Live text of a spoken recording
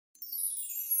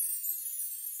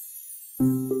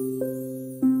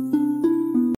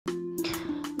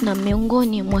Na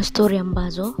miongoni mwa story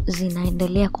ambazo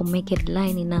zinaendelea kumake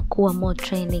headline na kuwa more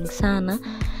trending sana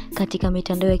katika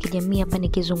mitandao ya kijamii, hapa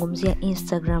nikizungumzia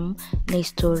Instagram, na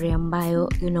story ambayo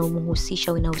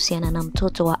inahusiana na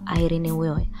mtoto wa Irene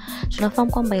Uwoya.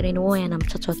 Tunafahamu kwamba Irene Uwoya na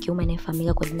mtoto wa kiume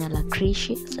anayefahamika kwa jina la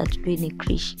Krish. Sasa tujui ni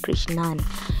Krish nani.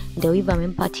 Ndio hivyo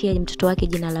amempatia mtoto wake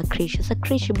jina la Krish. Sasa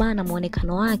Krish bana,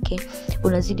 muonekano wake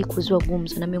unazidi kuzua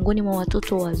gumzo, na miongoni mwa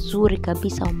watoto wazuri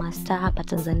kabisa wa mastaa hapa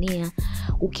Tanzania,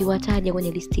 ukiwataja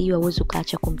kwenye listi hiyo hauwezi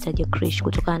ukaacha kumtaja Krish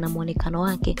kutokana na muonekano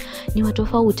wake. Ni watu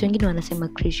tofauti, wengine wanasema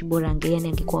Krish bora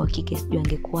angekuwa wa kike sijui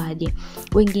angekuaje.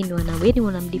 Wengine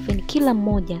wanamdefine, kila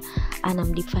mmoja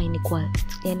anamdefine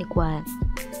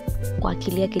kwa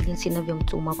akili yake jinsi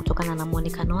inavyomtuma kutokana na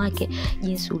muonekano wake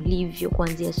jinsi ulivyo,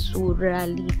 kuanzia sura,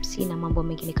 lips na mambo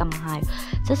mengine kama hayo.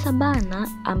 Sasa bana,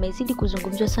 amezidi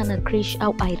kuzungumzwa sana Krish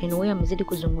au Irene Uwoya amezidi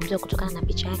kuzungumzwa kutokana na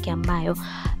picha yake ambayo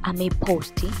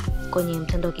ameposti kwenye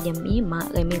mtandao wa kijamii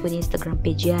kwenye Instagram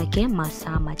page yake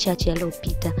masaa machache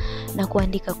yaliyopita, na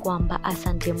kuandika kwamba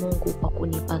asante Mungu kwa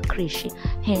kunipa Krish,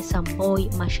 handsome boy,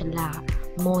 mashallah,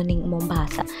 morning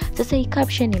Mombasa. Sasa hii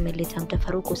caption imeleta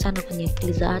mtafaruku sana kwenye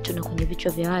akili za watu na kwenye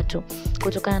vichwa vya watu,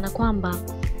 kutokana na kwamba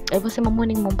aliposema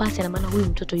morning Mombasa, na maana huyu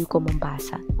mtoto yuko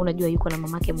Mombasa. Unajua yuko na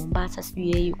mamake Mombasa,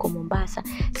 sijui yeye yuko Mombasa,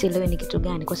 sielewi ni kitu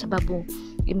gani, kwa sababu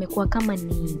imekuwa kama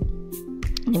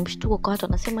ni mshtuko kwa watu.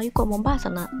 Wanasema yuko Mombasa,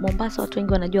 na Mombasa watu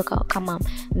wengi wanajua kama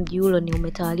mji ule ni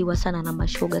umetawaliwa sana na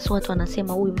mashoga. So watu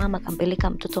wanasema huyu mama kampeleka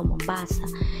mtoto Mombasa,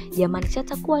 jamani si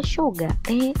atakuwa shoga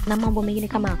na mambo mengine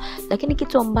kama. Lakini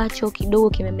kitu ambacho kidogo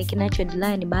kimemekinacho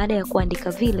headline baada ya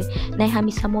kuandika vile, na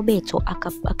Hamisa Mobeto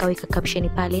akaweka caption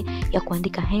pale ya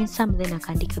kuandika handsome, then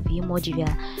akaandika emoji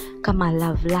vya kama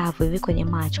love hivi kwenye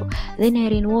macho. Then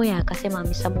Irene Uwoya akasema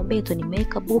Hamisa Mobeto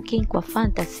nimeweka booking kwa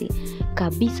fantasy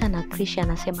kabisa, na Krish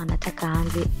anasema anataka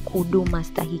aanze huduma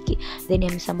stahiki. Then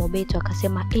Hamisa Mobeto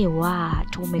akasema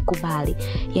tumekubali,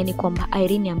 yani kwamba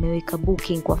Irene ameweka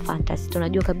booking kwa fantasy.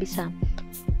 Tunajua kabisa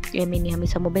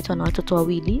Hamisa Mobeto ana watoto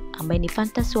wawili, ambaye ni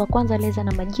fantasy wa kwanza Leza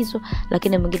na Majizo,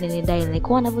 lakini mwingine ni Diana.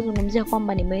 Kwa anavyozungumzia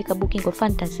kwamba nimeweka booking kwa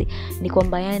fantasy, ni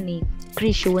kwamba yani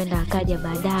Krish huenda akaja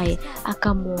baadaye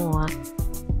akamuoa,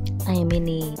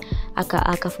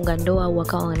 akafunga ndoa au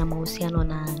akawa na mahusiano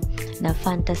na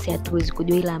fantasy, hatuwezi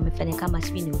kujua, ila amefanya kama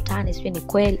sijui ni utani sijui ni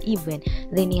kweli even.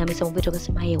 Then Hamisa Mobeto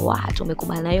akasema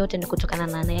tumekubali, na yote ni kutokana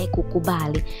na naye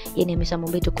kukubali, yani Hamisa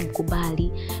Mobeto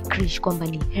kumkubali Krish kwamba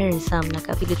ni handsome, na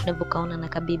kavile tunavyokaona na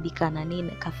kabibi kana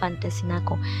nini ka fantasy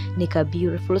nako ni ka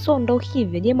beautiful. So ndo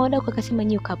hivyo jamaa wadako akasema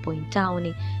new couple in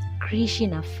town, Krish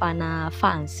na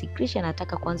fancy. Krish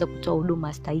anataka kuanza kutoa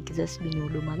huduma stahiki. Sasa ni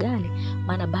huduma gani?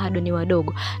 Maana bado ni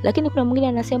wadogo. Lakini kuna mwingine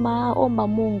anasema omba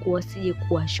Mungu wasije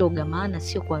kuwa shoga, maana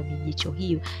sio kwa vijicho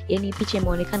hiyo. Yani picha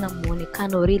imeonekana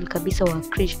muonekano real kabisa wa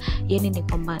Krish. Yani ni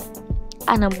kwamba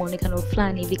ana muonekano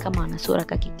fulani hivi kama ana sura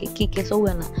kike. So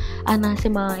huyu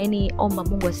anasema yani omba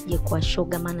Mungu asije kuwa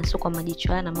shoga, maana sio kwa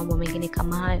majicho yana mambo mengine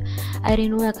kama hayo.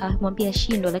 Irene Uwoya akamwambia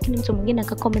shindo, lakini mtu mwingine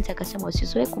akacomment akasema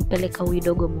usizoe kumpeleka huyu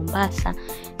dogo Mombasa,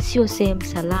 sio sehemu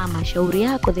salama, shauri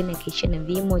yako. Then akaishana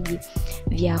vimoji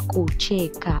vya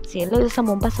kucheka. Sielewi sasa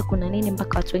Mombasa kuna nini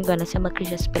mpaka watu wengi wanasema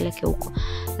Krish asipeleke huko.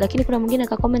 Lakini kuna mwingine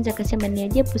akacomment akasema ni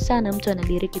ajabu sana mtu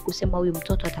anadiriki kusema huyu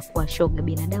mtoto atakuwa shoga.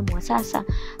 Binadamu wa sasa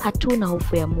hatuna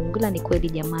hofu ya Mungu. Ila ni kweli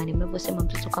jamani, mnavyosema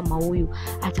mtoto kama huyu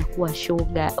atakuwa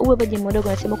shoga. Uwe baje mdogo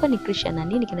anasema kwani Krish ana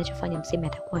nini kinachofanya mseme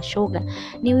atakuwa shoga?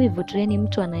 Ni hivyo tu, yani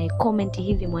mtu anaye comment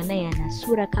hivi mwanae ana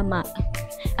sura kama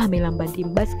amelamba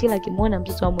ndimu, basi kila kimuona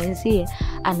mtoto wa mwenzie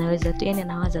anaweza tu, yani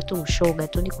anawaza tu ushoga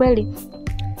tu. Ni kweli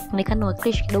muonekano wa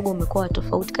Krish kidogo umekuwa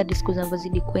tofauti kadri siku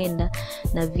zinavyozidi kwenda,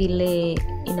 na vile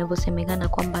inavyosemekana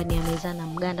kwamba ni amezana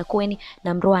Mganda kwani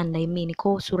na Rwanda,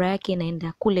 kwa sura yake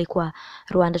inaenda kule kwa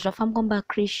Rwanda. Tunafahamu kwamba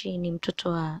Krish ni mtoto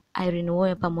wa Irene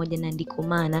Uwoya pamoja na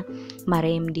Ndikumana,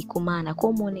 marehemu Ndikumana.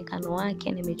 Kwa muonekano wake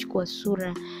amechukua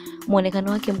sura,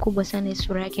 muonekano wake mkubwa sana,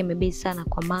 sura yake imebase sana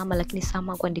kwa mama, lakini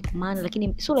sama kwa Ndikumana,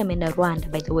 lakini sura imeenda Rwanda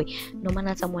by the way. Ndio maana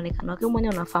hata muonekano wake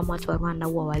mwenyewe unafahamu watu wa Rwanda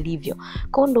huwa walivyo.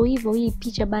 Kwa ndo hivyo hii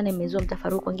picha bana imezua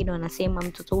mtafaruku. Wengine wanasema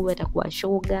mtoto huyu atakuwa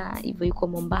shoga, hivyo yuko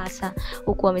Mombasa,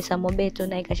 huko Hamisa Mobeto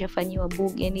naye kashafanyiwa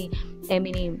booking,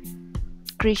 yani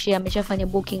Krish ameshafanya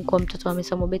booking kwa mtoto wa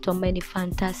Hamisa Mobeto ambaye ni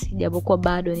fantasy, japokuwa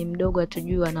bado ni mdogo,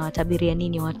 hatujui anawatabiria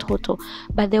nini watoto.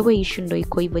 By the way issue ndo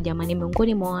iko hivyo jamani,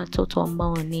 miongoni mwa watoto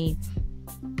ambao ni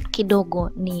kidogo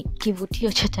ni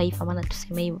kivutio cha taifa, maana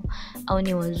tuseme hivyo, au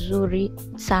ni wazuri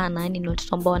sana, yani ni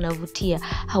watoto ambao wanavutia.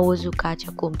 Hauwezi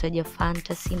ukaacha kumtaja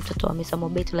Fantasy, mtoto wa Mesa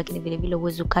Mobeto, lakini vile vile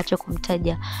huwezi ukaacha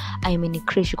kumtaja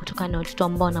Krish, kutokana na watoto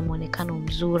ambao wana muonekano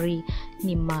mzuri,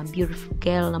 ni ma beautiful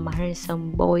girl na ma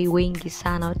handsome boy wengi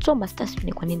sana. Watoto wa stars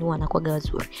ni kwa nini wanakuwa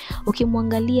wazuri?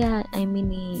 Ukimwangalia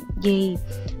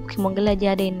ukimwangalia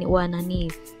Jaden wa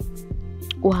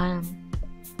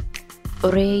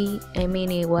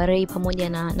Ray pamoja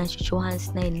na Chuchu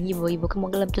Hans, na ni hivyo hivyo.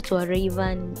 Ukimwangalia mtoto wa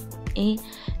Rayvan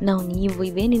nao ni hivyo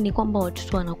hivyo. Yani ni kwamba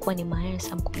watoto wanakuwa ni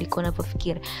handsome kuliko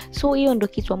unavyofikiri. So hiyo ndio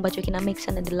kitu ambacho kina make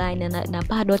sana the line, na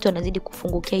bado watu wanazidi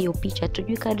kufungukia hiyo picha.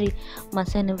 Tujui kadri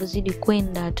masaa yanavyozidi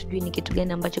kwenda, tujui ni kitu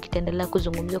gani ambacho kitaendelea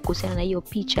kuzungumziwa kuhusiana na hiyo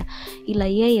picha, ila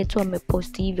yeye tu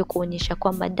amepost hivyo kuonyesha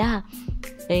kwamba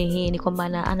ni kwamba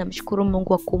anamshukuru Mungu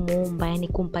kwa kumuumba, yani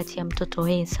kumpatia mtoto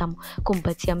handsome,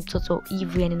 kumpatia mtoto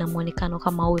hivyo, yani na muonekano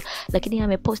kama huyo. Lakini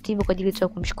amepost hivyo kwa ajili tu ya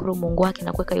kumshukuru Mungu wake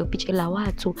na kuweka hiyo picha, ila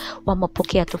watu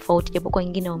wamepokea tofauti, japo kwa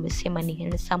wengine wamesema ni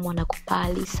handsome,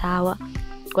 wanakupali sawa,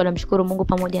 wanamshukuru Mungu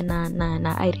pamoja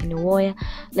na Irene Uwoya,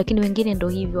 lakini wengine ndio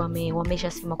hivyo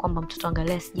wameshasema kwamba mtoto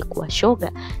angalia sije kuwa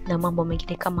shoga na mambo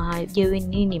mengine kama hayo. Je, wewe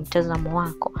nini mtazamo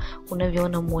wako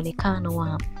unavyoona muonekano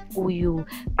wa huyu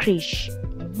Krish?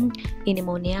 Hii ni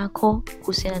maoni yako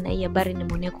kuhusiana na hii habari, ni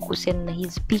maoni yako kuhusiana na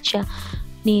hizi picha.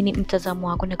 Nini mtazamo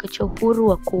wako? Na kicho uhuru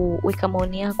wa kuweka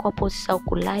maoni yako hapo, usisahau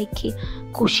kulike,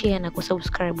 kushare na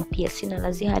kusubscribe pia. Sina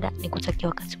la ziada, nikutakia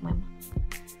wakati mwema.